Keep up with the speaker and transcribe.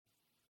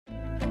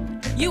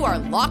You are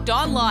Locked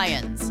On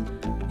Lions,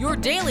 your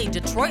daily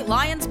Detroit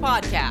Lions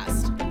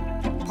podcast.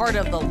 Part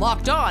of the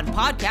Locked On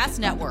Podcast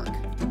Network,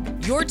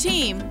 your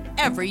team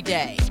every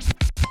day.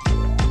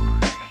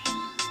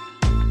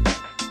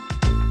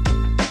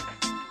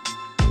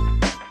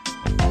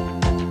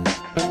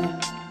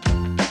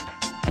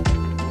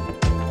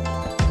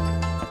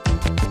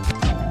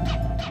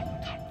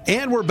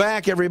 And we're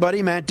back,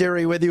 everybody. Matt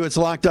Derry with you. It's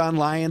Locked On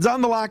Lions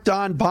on the Locked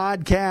On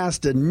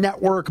Podcast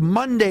Network.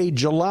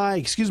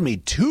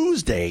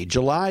 Tuesday,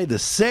 July the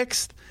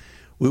 6th.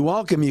 We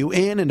welcome you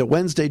into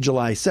Wednesday,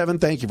 July 7th.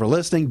 Thank you for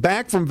listening.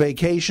 Back from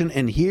vacation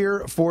and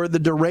here for the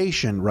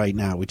duration right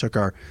now. We took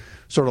our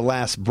sort of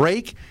last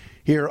break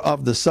here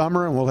of the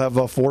summer, and we'll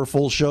have 4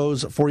 full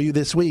shows for you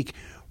this week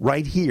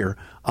right here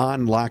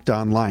on Locked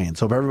On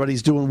Lions. Hope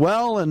everybody's doing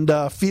well and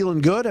feeling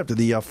good after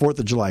the 4th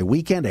of July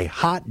weekend. A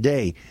hot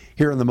day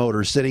here in the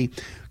Motor City.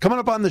 Coming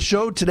up on the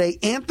show today,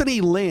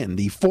 Anthony Lynn,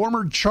 the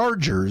former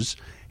Chargers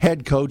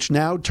head coach,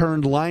 now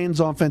turned Lions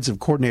offensive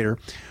coordinator,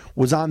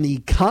 was on the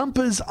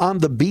Compass on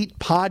the Beat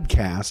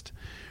podcast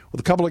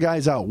with a couple of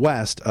guys out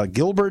west,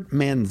 Gilbert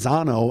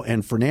Manzano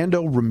and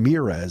Fernando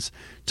Ramirez,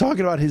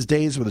 talking about his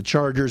days with the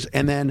Chargers,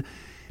 and then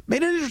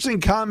made an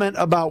interesting comment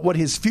about what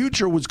his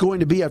future was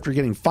going to be after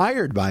getting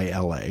fired by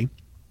L.A.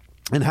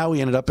 and how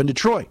he ended up in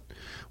Detroit.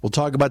 We'll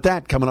talk about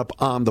that coming up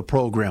on the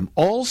program.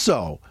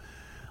 Also,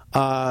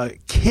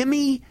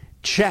 Kimmy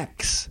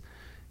Checks,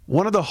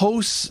 one of the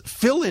hosts,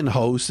 fill-in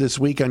hosts this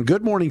week on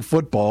Good Morning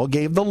Football,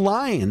 gave the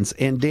Lions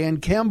and Dan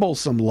Campbell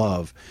some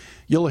love.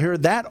 You'll hear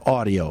that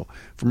audio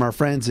from our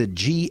friends at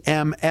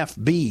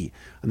GMFB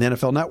on the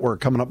NFL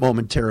Network coming up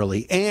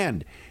momentarily.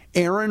 And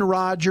Aaron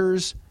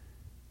Rodgers,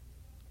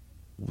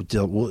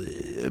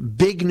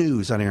 big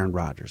news on Aaron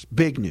Rodgers,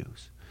 big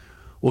news.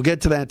 We'll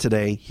get to that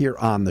today here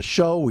on the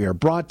show. We are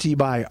brought to you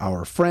by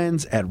our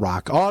friends at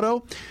Rock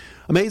Auto.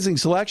 Amazing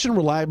selection,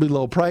 reliably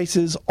low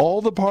prices,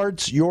 all the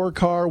parts your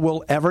car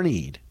will ever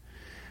need.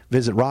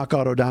 Visit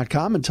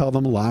rockauto.com and tell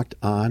them Locked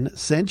On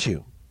sent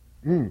you.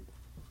 You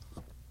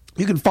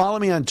can follow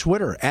me on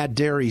Twitter at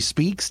Derry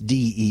Speaks,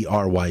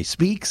 D-E-R-Y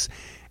Speaks,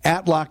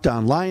 at Locked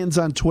On Lions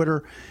on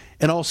Twitter,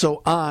 and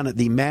also on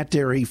the Matt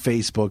Derry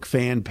Facebook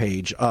fan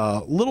page.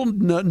 Little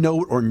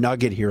note or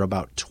nugget here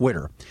about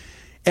Twitter.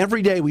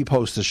 Every day we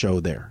post the show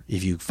there.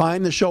 If you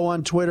find the show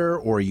on Twitter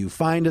or you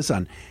find us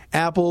on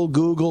Apple,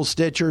 Google,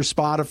 Stitcher,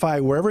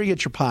 Spotify, wherever you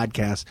get your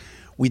podcasts,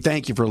 we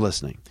thank you for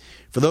listening.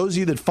 For those of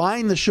you that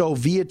find the show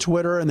via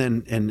Twitter and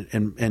then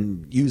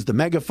and use the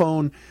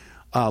Megaphone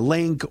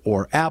link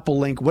or Apple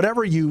link,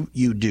 whatever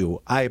you do,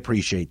 I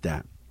appreciate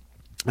that.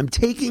 I'm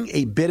taking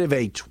a bit of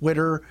a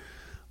Twitter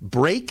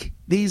break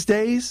these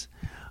days.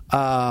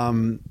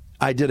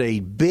 I did a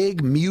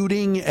big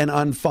muting and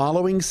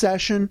unfollowing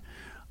session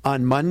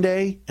on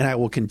Monday, and I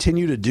will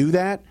continue to do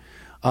that.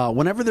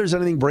 Whenever there's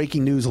anything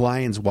breaking news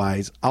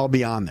Lions-wise, I'll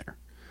be on there.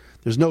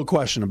 There's no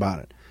question about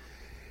it.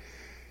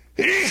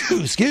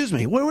 Excuse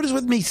me. What is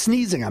with me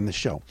sneezing on the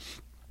show?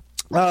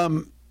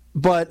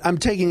 But I'm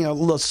taking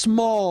a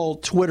small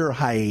Twitter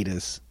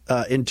hiatus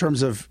in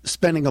terms of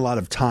spending a lot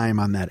of time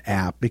on that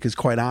app because,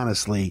 quite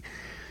honestly,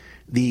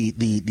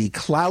 the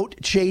clout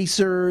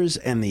chasers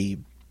and the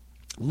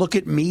look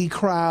at me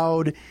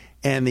crowd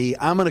and the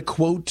I'm going to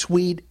quote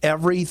tweet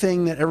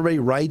everything that everybody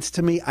writes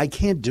to me, I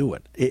can't do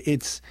it.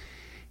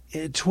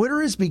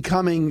 Twitter is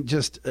becoming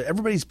just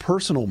everybody's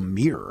personal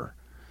mirror.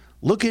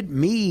 Look at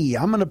me.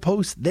 I'm going to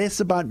post this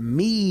about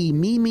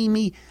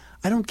me.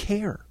 I don't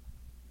care.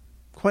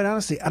 Quite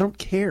honestly, I don't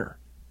care.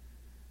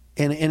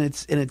 And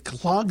it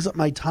clogs up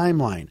my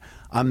timeline.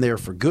 I'm there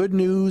for good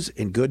news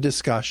and good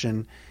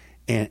discussion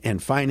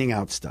and finding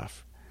out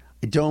stuff.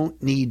 I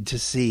don't need to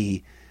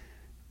see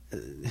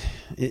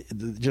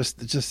just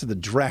the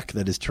dreck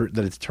that it's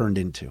turned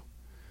into.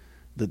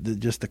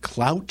 Just the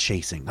clout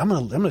chasing. I'm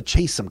gonna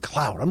chase some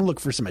clout. I'm gonna look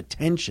for some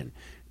attention.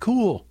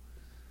 Cool.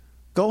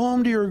 Go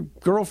home to your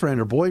girlfriend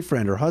or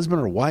boyfriend or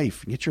husband or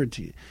wife. Are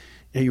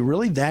you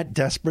really that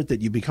desperate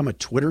that you become a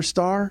Twitter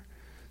star?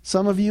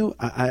 Some of you,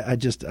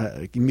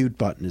 mute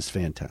button is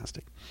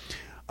fantastic.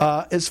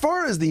 As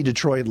far as the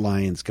Detroit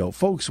Lions go,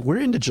 folks, we're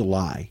into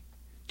July.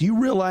 Do you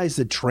realize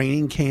that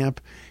training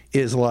camp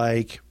is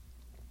like,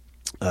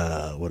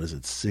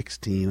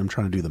 16? I'm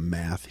trying to do the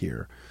math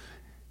here.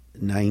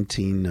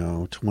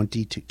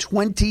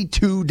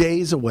 22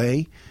 days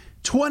away.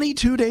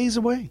 22 days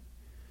away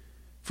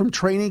from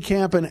training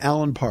camp in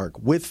Allen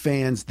Park with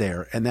fans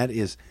there, and that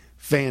is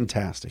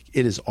fantastic.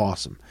 It is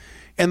awesome.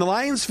 And the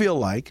Lions feel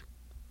like,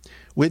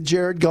 with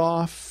Jared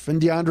Goff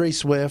and DeAndre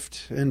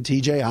Swift and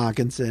TJ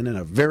Hawkinson and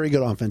a very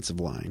good offensive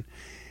line,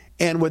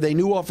 and with a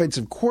new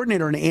offensive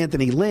coordinator in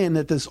Anthony Lynn,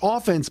 that this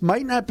offense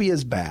might not be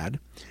as bad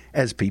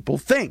as people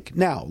think.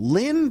 Now,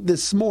 Lynn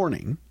this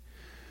morning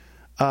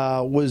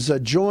was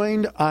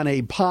joined on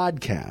the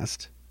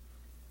podcast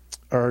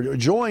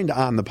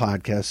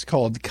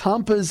called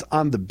Compass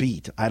on the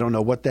Beat. I don't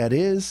know what that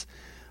is,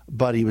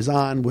 but he was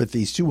on with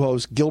these two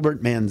hosts,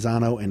 Gilbert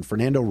Manzano and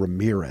Fernando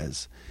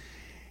Ramirez.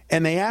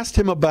 And they asked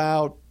him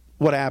about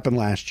what happened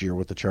last year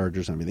with the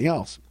Chargers and everything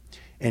else.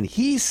 And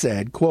he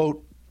said,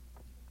 quote,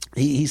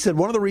 he said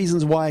one of the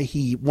reasons why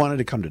he wanted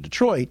to come to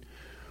Detroit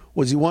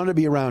was he wanted to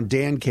be around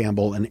Dan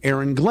Campbell and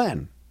Aaron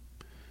Glenn,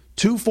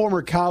 two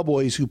former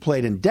Cowboys who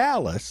played in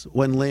Dallas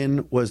when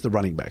Lynn was the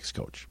running backs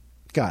coach.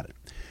 Got it.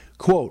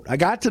 Quote, I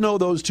got to know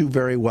those two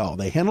very well.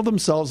 They handled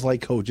themselves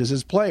like coaches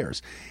as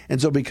players.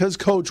 And so because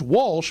Coach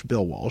Walsh,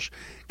 Bill Walsh,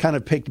 kind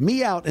of picked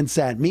me out and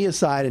sat me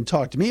aside and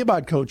talked to me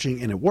about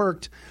coaching, and it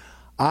worked,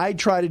 I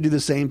try to do the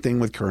same thing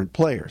with current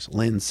players,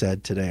 Lynn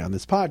said today on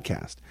this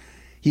podcast.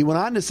 He went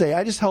on to say,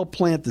 I just help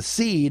plant the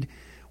seed.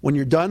 When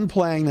you're done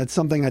playing, that's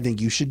something I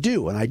think you should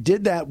do. And I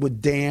did that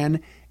with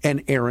Dan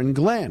and Aaron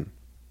Glenn.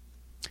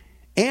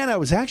 And I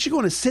was actually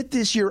going to sit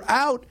this year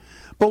out,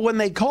 but when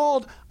they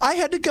called, I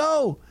had to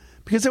go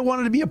because I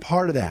wanted to be a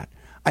part of that.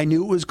 I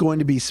knew it was going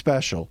to be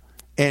special,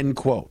 end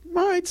quote.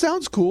 All right,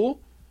 sounds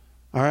cool.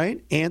 All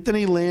right,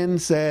 Anthony Lynn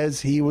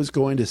says he was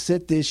going to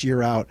sit this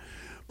year out,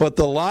 but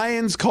the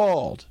Lions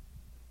called,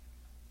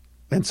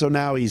 and so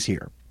now he's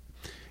here.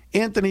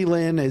 Anthony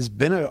Lynn has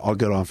been a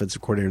good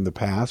offensive coordinator in the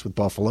past with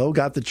Buffalo,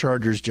 got the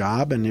Chargers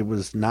job, and it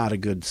was not a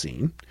good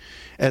scene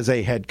as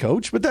a head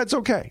coach, but that's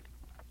okay.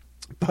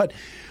 But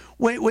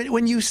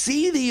when you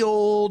see the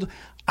old,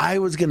 I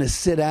was going to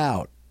sit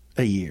out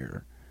a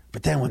year,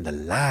 but then when the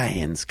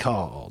Lions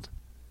called,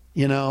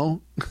 you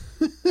know,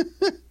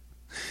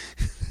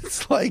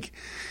 it's like,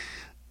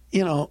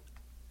 you know,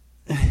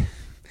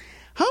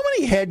 how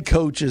many head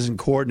coaches and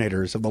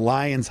coordinators have the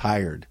Lions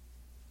hired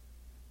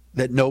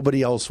that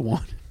nobody else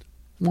wanted?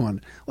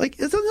 Like,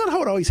 isn't that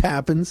how it always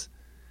happens?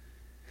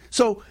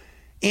 So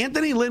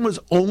Anthony Lynn was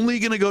only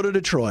going to go to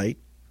Detroit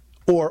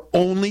or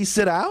only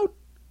sit out?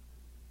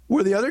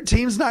 Were the other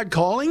teams not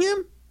calling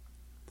him?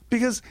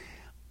 Because,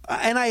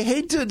 and I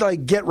hate to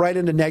like get right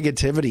into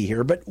negativity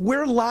here, but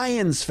we're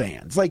Lions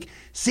fans. Like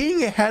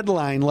seeing a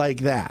headline like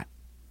that,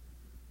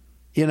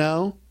 you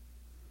know,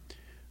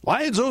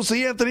 Lions OC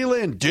Anthony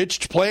Lynn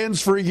ditched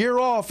plans for a year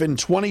off in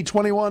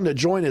 2021 to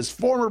join his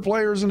former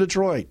players in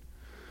Detroit.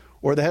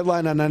 Or the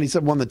headline on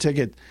 97 The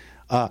Ticket,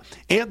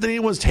 Anthony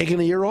was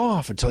taking a year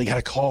off until he got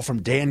a call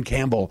from Dan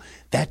Campbell.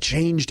 That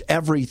changed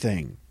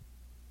everything.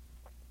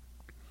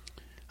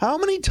 How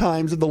many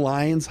times have the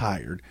Lions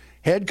hired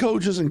head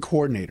coaches and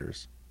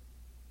coordinators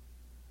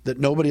that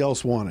nobody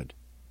else wanted?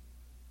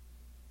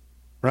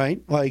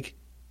 Right? Like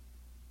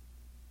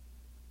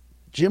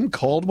Jim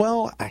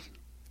Caldwell,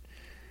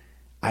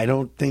 I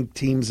don't think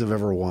teams have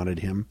ever wanted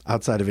him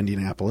outside of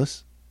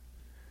Indianapolis.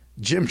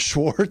 Jim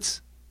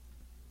Schwartz,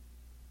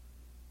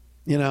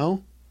 you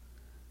know,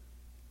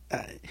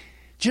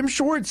 Jim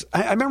Schwartz,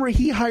 I remember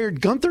he hired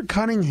Gunther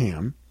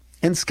Cunningham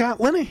and Scott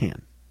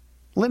Linehan.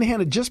 Linehan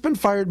had just been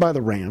fired by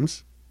the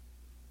Rams.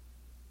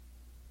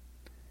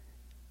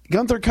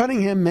 Gunther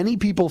Cunningham, many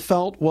people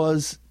felt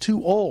was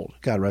too old.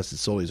 God rest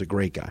his soul, he's a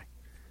great guy.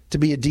 To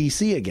be a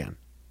DC again.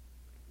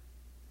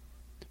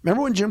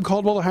 Remember when Jim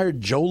Caldwell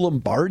hired Joe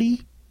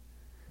Lombardi?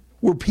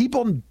 Were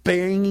people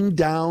banging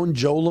down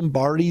Joe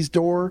Lombardi's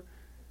door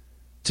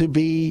to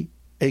be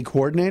a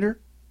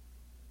coordinator?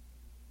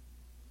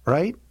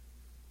 Right?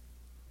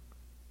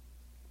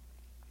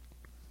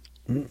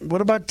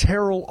 What about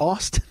Terrell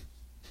Austin?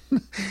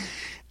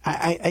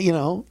 You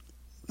know,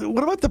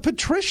 what about the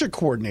Patricia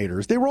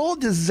coordinators? They were all a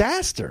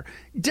disaster.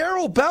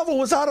 Darrell Bevell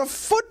was out of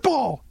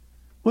football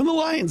when the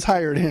Lions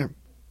hired him.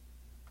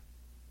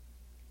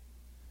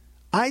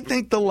 I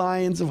think the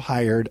Lions have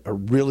hired a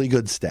really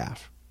good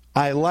staff.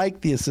 I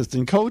like the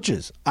assistant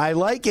coaches. I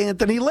like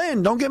Anthony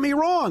Lynn. Don't get me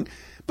wrong.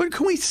 But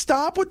can we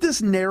stop with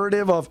this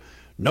narrative of,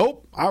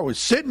 nope, I was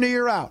sitting a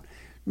year out.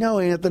 No,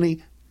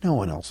 Anthony, no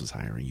one else is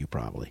hiring you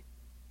probably.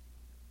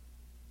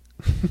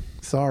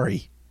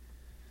 Sorry.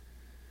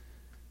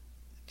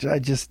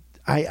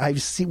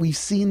 We've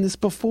seen this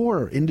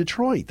before in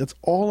Detroit. That's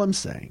all I'm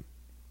saying.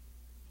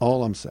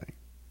 All I'm saying.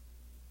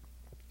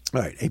 All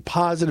right, a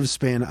positive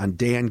spin on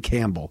Dan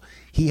Campbell.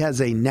 He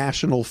has a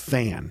national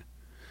fan.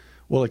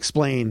 We'll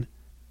explain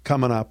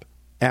coming up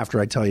after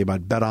I tell you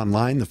about Bet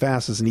Online, the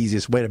fastest and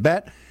easiest way to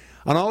bet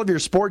on all of your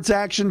sports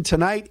action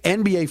tonight.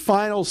 NBA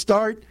Finals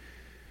start.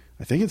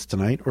 I think it's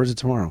tonight, or is it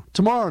tomorrow?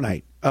 Tomorrow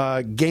night.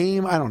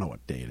 Game, I don't know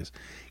what day it is.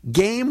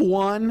 Game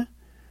 1,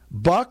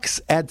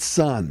 Bucks at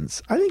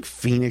Suns. I think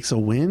Phoenix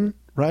will win,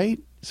 right?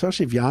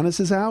 Especially if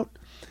Giannis is out.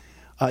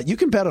 You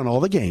can bet on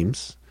all the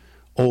games.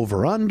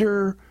 Over,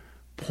 under,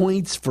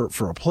 points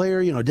for a player.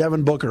 You know,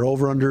 Devin Booker,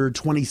 over, under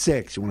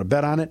 26. You want to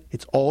bet on it?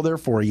 It's all there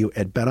for you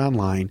at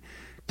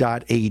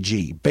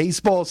betonline.ag.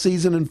 Baseball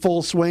season in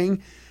full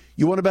swing.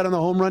 You want to bet on the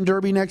home run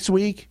derby next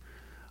week?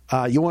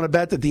 You want to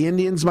bet that the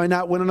Indians might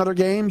not win another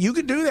game? You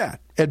can do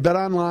that at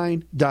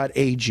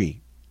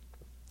betonline.ag.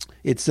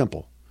 It's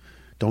simple.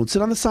 Don't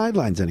sit on the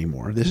sidelines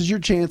anymore. This is your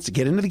chance to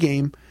get into the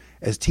game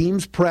as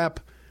teams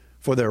prep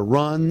for their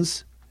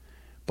runs,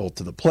 both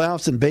to the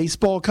playoffs in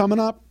baseball coming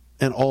up,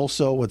 and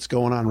also what's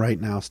going on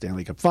right now,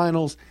 Stanley Cup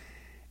Finals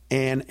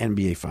and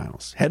NBA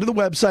Finals. Head to the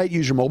website,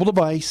 use your mobile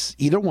device,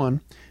 either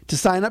one, to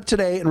sign up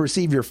today and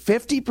receive your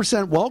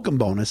 50% welcome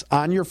bonus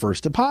on your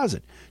first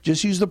deposit.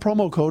 Just use the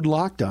promo code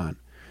LOCKEDON,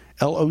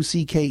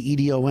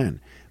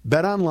 LOCKEDON.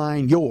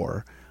 BetOnline,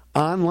 your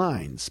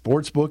online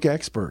sportsbook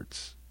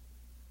experts.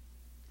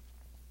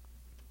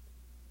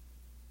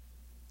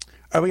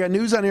 All right, we got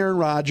news on Aaron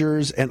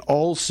Rodgers and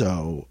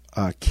also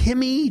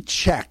Kimmy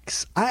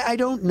Checks. I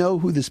don't know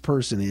who this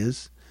person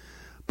is,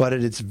 but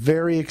it's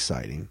very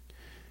exciting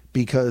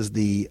because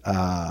the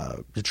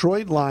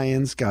Detroit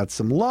Lions got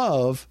some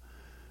love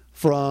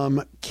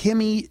from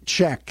Kimmy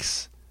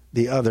Checks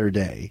the other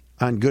day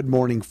on Good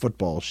Morning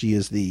Football. She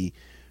is the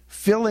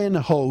fill-in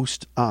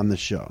host on the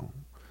show.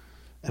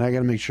 And I got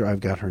to make sure I've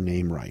got her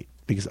name right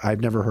because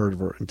I've never heard of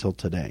her until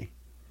today.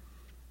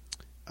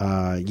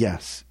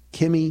 Yes,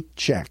 Kimmy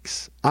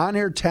Checks,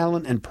 on-air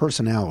talent and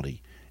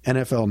personality,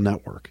 NFL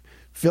Network,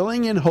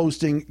 filling in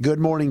hosting Good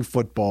Morning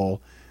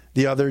Football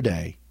the other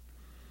day.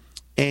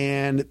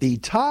 And the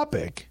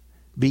topic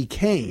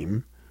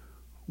became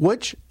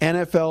which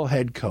NFL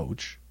head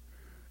coach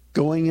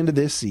going into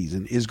this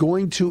season is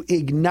going to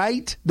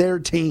ignite their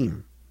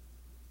team.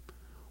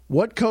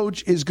 What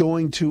coach is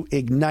going to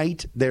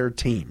ignite their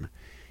team?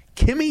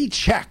 Kimmy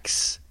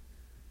Checks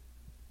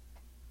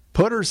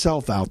put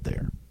herself out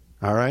there,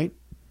 all right?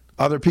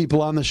 Other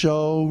people on the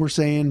show were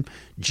saying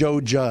Joe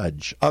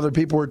Judge. Other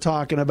people were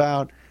talking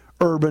about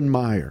Urban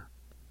Meyer.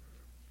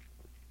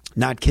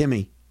 Not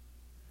Kimmy.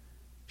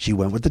 She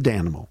went with the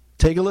Danimal.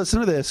 Take a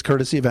listen to this,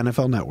 courtesy of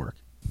NFL Network.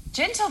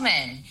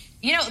 Gentlemen,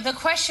 the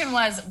question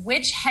was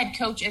which head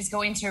coach is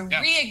going to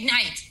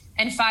reignite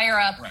and fire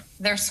up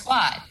their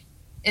squad?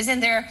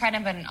 Isn't there kind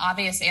of an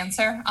obvious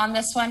answer on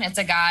this one? It's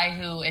a guy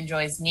who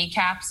enjoys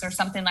kneecaps or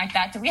something like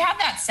that. Do we have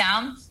that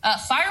sound?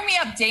 Fire me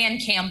up Dan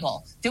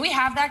Campbell. Do we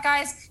have that,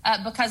 guys?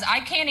 Because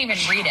I can't even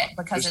read it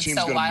because it's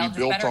so wild.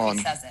 It's better if he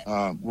says it.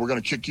 We're going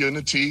to kick you in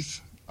the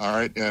teeth, all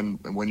right? And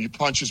when you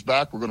punch us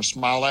back, we're going to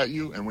smile at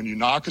you. And when you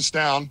knock us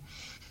down,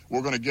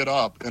 we're going to get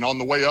up. And on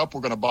the way up, we're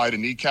going to bite a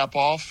kneecap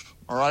off,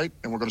 all right?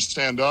 And we're going to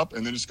stand up.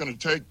 And then it's going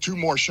to take 2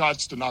 more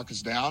shots to knock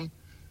us down,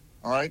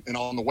 all right? And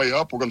on the way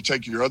up, we're going to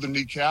take your other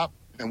kneecap.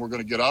 And we're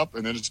going to get up,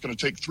 and then it's going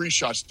to take 3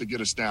 shots to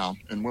get us down.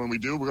 And when we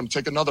do, we're going to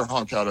take another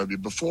hunk out of you.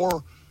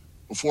 Before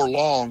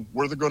long,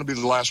 we're going to be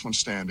the last one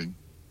standing.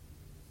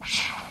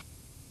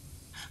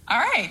 All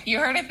right, you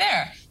heard it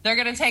there. They're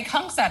going to take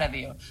hunks out of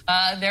you.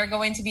 They're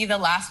going to be the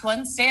last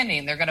one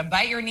standing. They're going to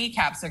bite your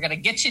kneecaps. They're going to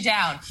get you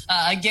down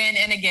again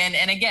and again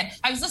and again.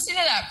 I was listening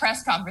to that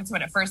press conference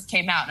when it first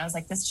came out, and I was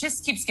like, this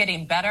just keeps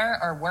getting better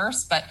or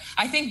worse, but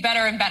I think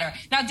better and better.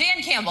 Now,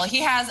 Dan Campbell, he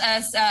has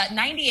a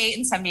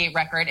 98-78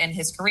 record in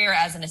his career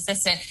as an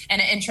assistant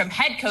and an interim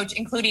head coach,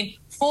 including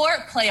 4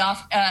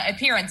 playoff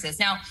appearances.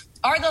 Now,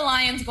 are the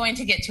Lions going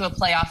to get to a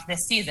playoff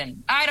this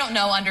season? I don't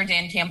know under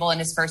Dan Campbell in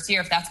his first year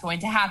if that's going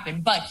to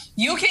happen, but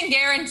you can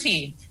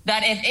guarantee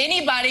that if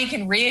anybody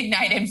can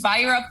reignite and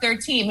fire up their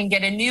team and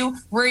get a new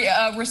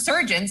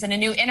resurgence and a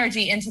new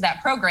energy into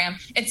that program,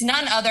 it's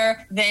none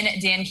other than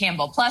Dan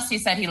Campbell. Plus, he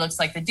said he looks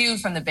like the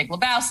dude from The Big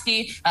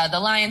Lebowski. The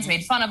Lions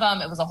made fun of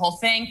him. It was a whole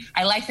thing.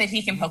 I like that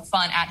he can poke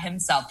fun at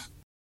himself.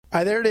 All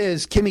right, there it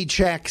is. Kimmy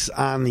Checks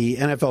on the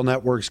NFL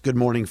Network's Good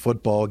Morning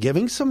Football,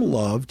 giving some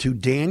love to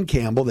Dan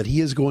Campbell that he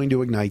is going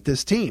to ignite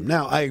this team.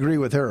 Now, I agree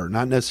with her,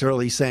 not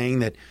necessarily saying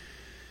that,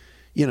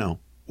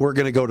 we're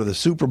going to go to the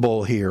Super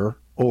Bowl here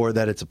or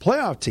that it's a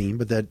playoff team,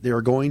 but that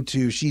they're going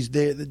to,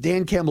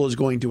 Dan Campbell is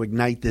going to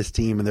ignite this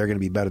team and they're going to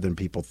be better than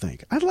people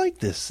think. I like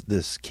this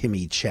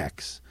Kimmy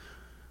Checks.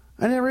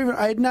 I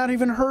had not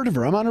even heard of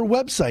her. I'm on her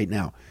website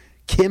now.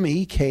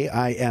 Kimmy,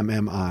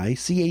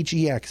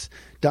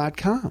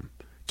 KIMMICHEX.com.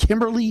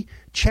 Kimberly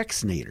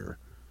Checksnader,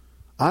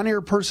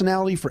 on-air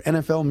personality for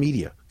NFL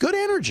media. Good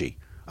energy.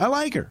 I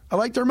like her. I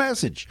like their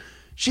message.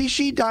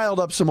 She dialed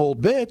up some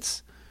old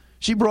bits.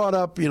 She brought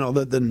up,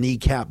 the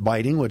kneecap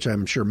biting, which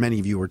I'm sure many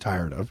of you were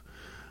tired of.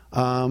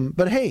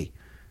 But hey,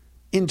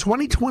 in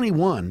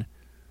 2021,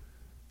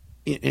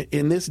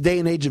 in this day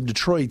and age of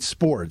Detroit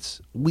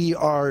sports, we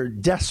are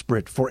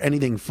desperate for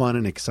anything fun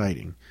and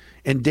exciting.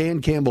 And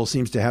Dan Campbell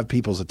seems to have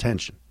people's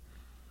attention.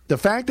 The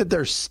fact that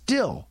they're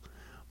still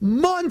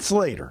months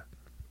later,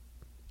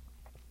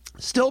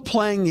 still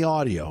playing the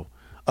audio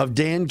of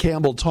Dan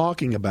Campbell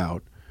talking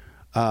about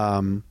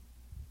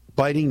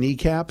biting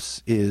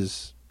kneecaps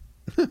is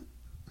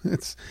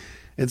it's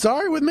all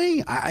right with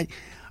me. I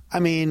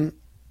mean,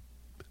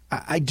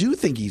 I do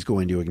think he's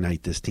going to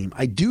ignite this team.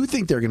 I do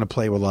think they're going to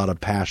play with a lot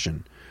of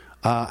passion.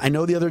 I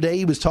know the other day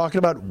he was talking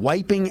about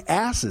wiping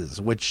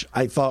asses, which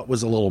I thought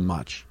was a little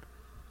much.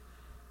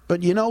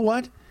 But you know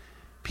what?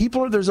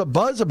 There's a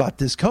buzz about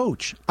this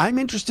coach. I'm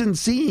interested in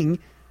seeing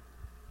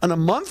in a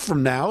month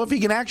from now if he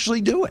can actually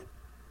do it.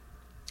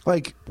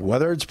 Like,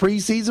 whether it's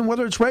preseason,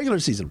 whether it's regular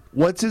season.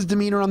 What's his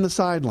demeanor on the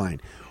sideline?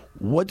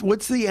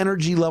 What's the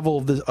energy level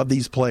of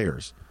these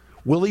players?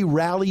 Will he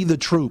rally the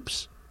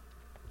troops?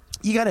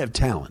 You got to have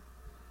talent.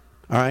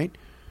 All right?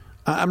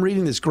 I'm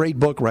reading this great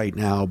book right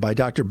now by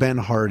Dr. Ben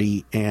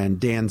Hardy and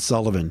Dan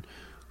Sullivan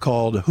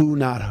called Who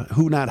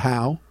Not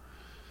How,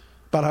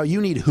 about how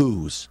you need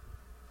who's,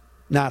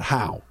 not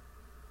how.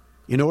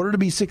 In order to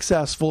be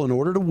successful, in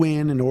order to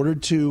win, in order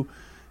to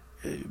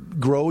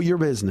grow your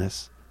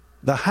business,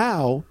 the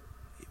how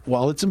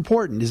while it's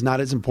important, is not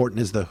as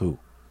important as the who.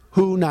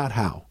 Who, not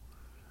how.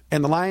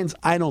 And the Lions,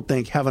 I don't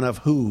think, have enough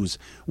who's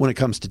when it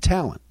comes to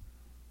talent.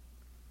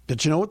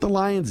 But you know what the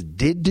Lions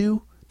did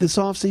do this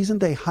offseason?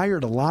 They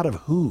hired a lot of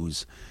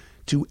who's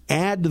to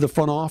add to the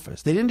front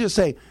office. They didn't just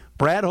say,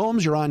 Brad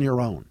Holmes, you're on your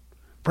own.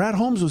 Brad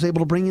Holmes was able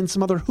to bring in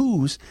some other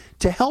who's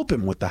to help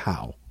him with the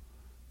how.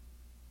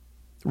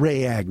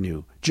 Ray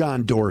Agnew,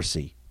 John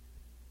Dorsey.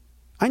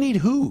 I need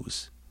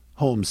who's,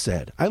 Holmes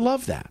said. I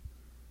love that.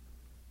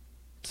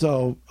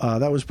 So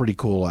that was pretty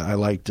cool. I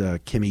liked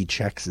Kimmy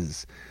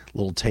Chex'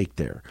 little take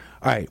there.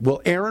 All right,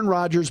 will Aaron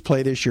Rodgers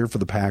play this year for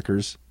the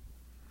Packers?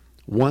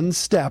 One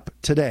step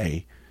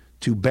today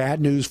to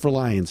bad news for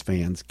Lions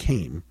fans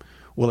came.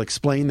 We'll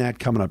explain that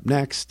coming up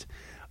next.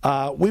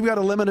 We've got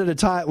a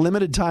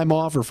limited time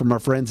offer from our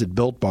friends at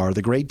Built Bar,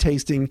 the great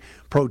tasting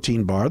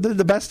protein bar,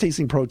 the best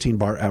tasting protein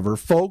bar ever.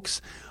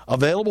 Folks,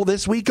 available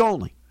this week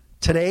only,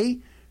 today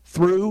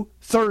through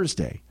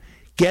Thursday.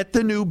 Get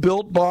the new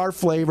Built Bar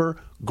flavor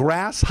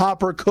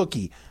grasshopper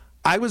cookie.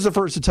 I was the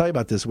first to tell you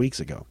about this weeks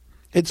ago.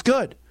 It's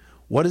good.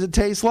 What does it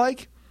taste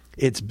like?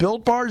 It's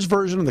Built Bar's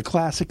version of the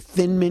classic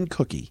Thin Mint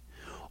cookie.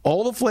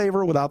 All the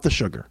flavor without the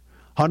sugar.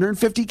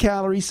 150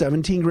 calories,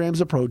 17 grams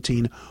of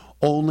protein,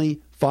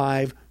 only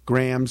 5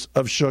 grams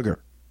of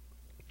sugar.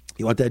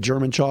 You want that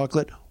German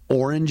chocolate?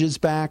 Orange is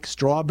back,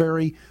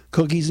 strawberry,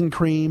 cookies and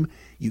cream.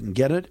 You can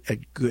get it at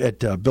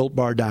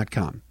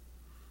BuiltBar.com.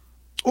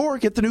 Or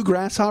get the new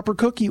grasshopper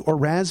cookie or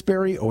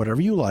raspberry or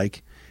whatever you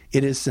like.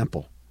 It is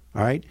simple.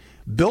 All right?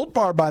 Built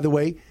Bar, by the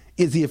way,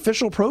 is the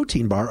official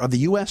protein bar of the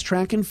U.S.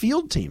 track and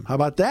field team. How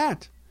about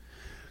that?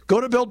 Go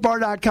to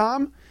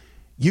BuiltBar.com.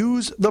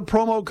 Use the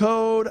promo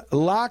code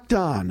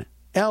LOCKEDON,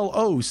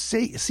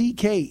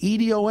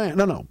 LOCKEDON.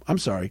 No, I'm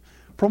sorry.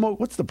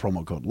 What's the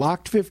promo code?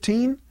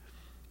 Locked15?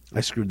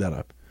 I screwed that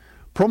up.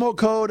 Promo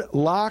code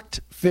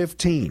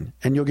LOCKED15,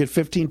 and you'll get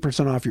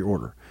 15% off your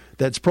order.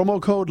 That's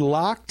promo code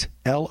LOCKED,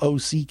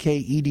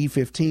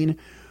 LOCKED15,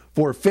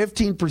 for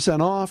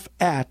 15% off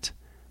at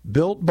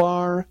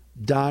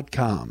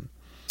BuiltBar.com.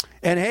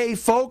 And hey,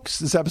 folks,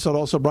 this episode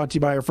also brought to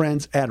you by our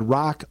friends at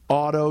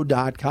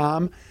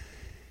RockAuto.com.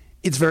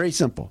 It's very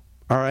simple,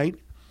 all right?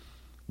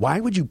 Why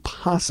would you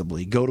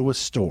possibly go to a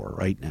store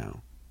right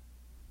now?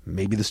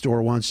 Maybe the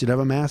store wants you to have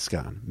a mask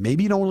on.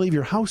 Maybe you don't want to leave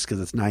your house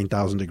because it's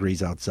 9,000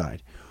 degrees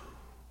outside.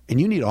 And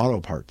you need auto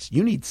parts.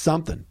 You need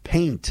something.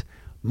 Paint,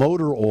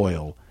 motor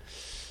oil.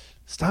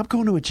 Stop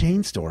going to a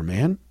chain store,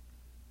 man.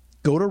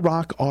 Go to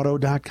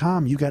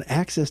rockauto.com. You got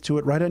access to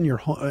it right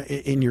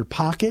in your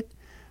pocket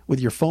with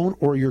your phone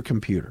or your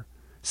computer.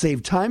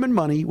 Save time and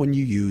money when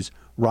you use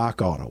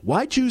Rock Auto.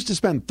 Why choose to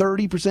spend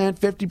 30%,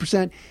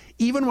 50%,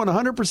 even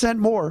 100%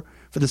 more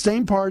for the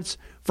same parts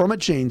from a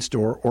chain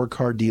store or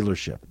car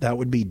dealership? That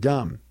would be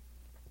dumb.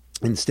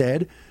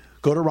 Instead,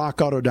 go to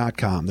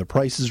rockauto.com. The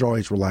prices are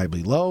always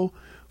reliably low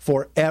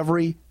for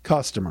every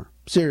customer.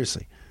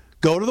 Seriously.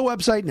 Go to the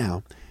website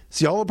now.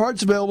 See all the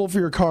parts available for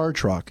your car or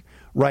truck.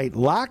 Write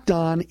Locked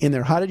On in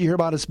their How Did You Hear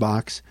About Us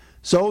box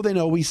so they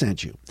know we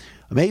sent you.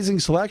 Amazing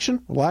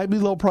selection, reliably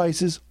low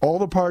prices, all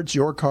the parts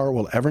your car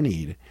will ever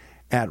need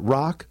at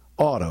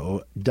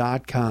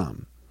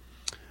rockauto.com.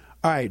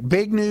 All right,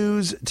 big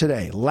news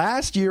today.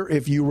 Last year,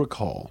 if you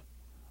recall,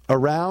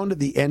 around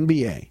the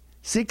NBA,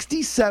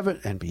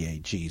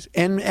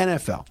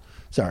 NFL.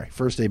 Sorry,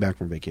 first day back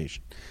from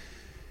vacation.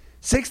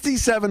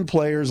 67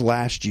 players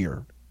last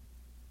year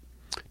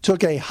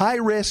took a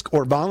high-risk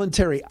or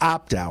voluntary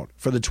opt-out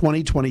for the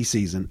 2020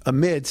 season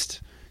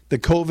amidst the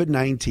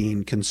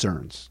COVID-19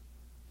 concerns.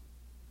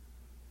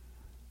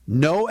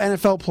 No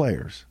NFL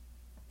players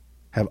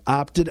have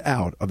opted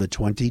out of the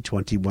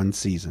 2021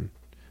 season,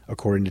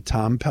 according to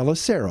Tom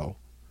Pelissero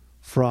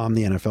from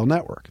the NFL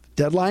Network.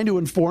 The deadline to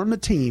inform the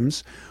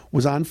teams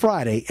was on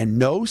Friday, and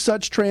no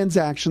such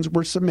transactions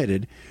were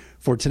submitted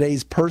for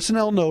today's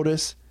personnel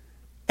notice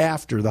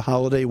after the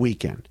holiday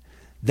weekend.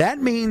 That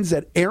means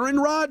that Aaron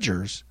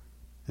Rodgers,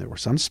 there were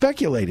some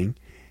speculating,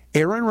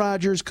 Aaron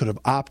Rodgers could have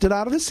opted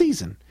out of the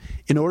season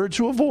in order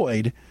to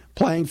avoid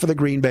playing for the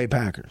Green Bay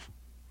Packers.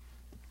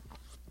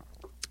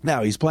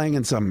 Now, he's playing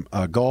in some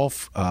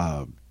golf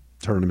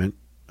tournament,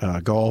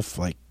 golf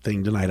like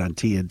thing tonight on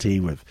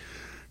TNT with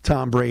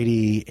Tom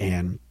Brady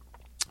and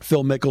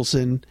Phil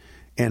Mickelson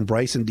and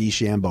Bryson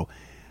DeChambeau.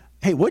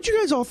 Hey, what'd you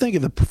guys all think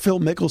of the Phil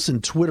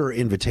Mickelson Twitter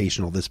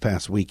Invitational this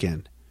past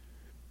weekend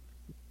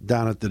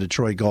down at the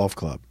Detroit Golf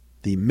Club?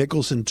 The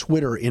Mickelson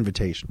Twitter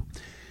Invitational.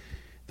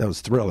 That was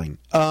thrilling.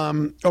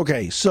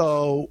 Okay,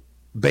 so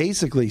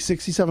basically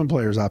 67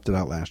 players opted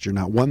out last year,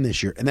 not one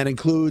this year, and that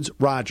includes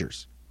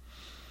Rodgers.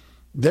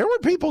 There were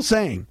people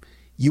saying,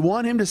 you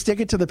want him to stick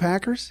it to the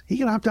Packers? He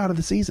can opt out of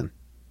the season.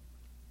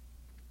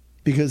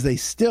 Because they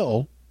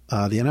still,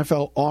 the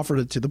NFL offered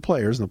it to the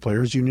players, and the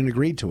players' union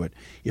agreed to it.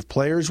 If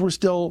players were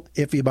still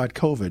iffy about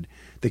COVID,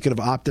 they could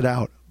have opted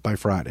out by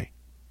Friday.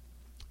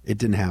 It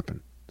didn't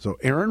happen. So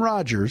Aaron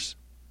Rodgers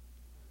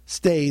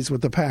stays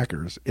with the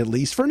Packers, at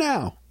least for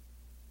now,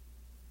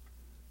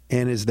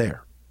 and is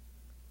there.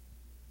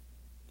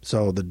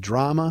 So the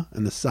drama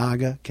and the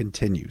saga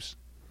continues.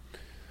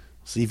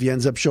 See if he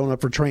ends up showing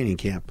up for training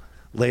camp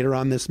later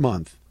on this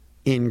month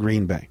in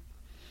Green Bay.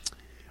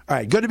 All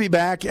right, good to be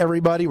back,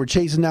 everybody. We're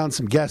chasing down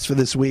some guests for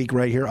this week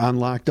right here on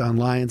Locked On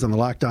Lions on the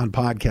Locked On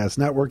Podcast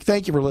Network.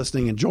 Thank you for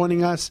listening and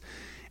joining us,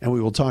 and we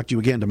will talk to you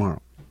again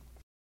tomorrow.